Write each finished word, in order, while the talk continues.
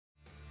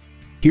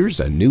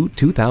Here's a new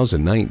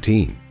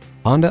 2019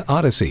 Honda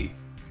Odyssey.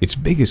 Its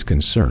biggest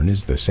concern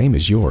is the same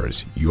as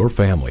yours, your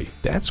family.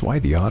 That's why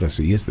the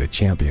Odyssey is the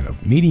champion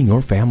of meeting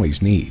your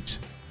family's needs.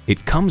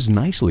 It comes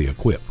nicely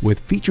equipped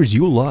with features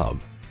you love: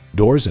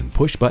 doors and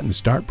push-button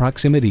start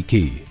proximity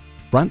key,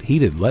 front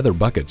heated leather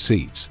bucket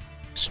seats,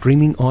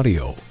 streaming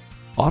audio,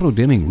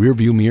 auto-dimming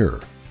rearview mirror,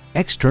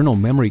 external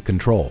memory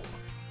control,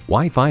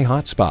 Wi-Fi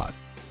hotspot,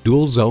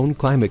 dual-zone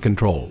climate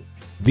control,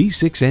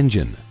 V6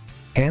 engine,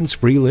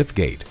 hands-free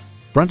liftgate,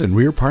 front and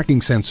rear parking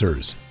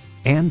sensors,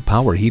 and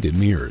power heated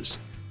mirrors.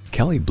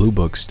 Kelley Blue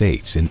Book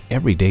states in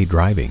everyday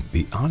driving,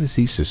 the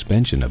Odyssey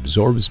suspension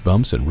absorbs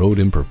bumps and road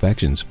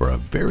imperfections for a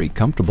very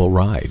comfortable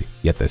ride,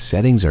 yet the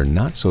settings are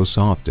not so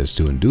soft as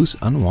to induce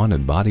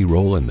unwanted body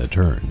roll in the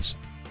turns.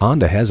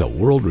 Honda has a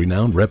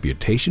world-renowned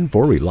reputation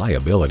for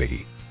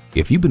reliability.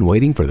 If you've been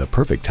waiting for the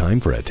perfect time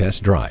for a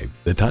test drive,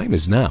 the time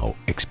is now.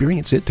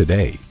 Experience it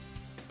today.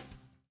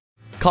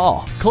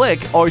 Call, click,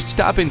 or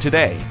stop in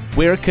today.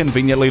 We're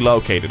conveniently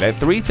located at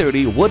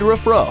 330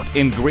 Woodruff Road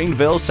in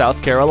Greenville,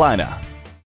 South Carolina.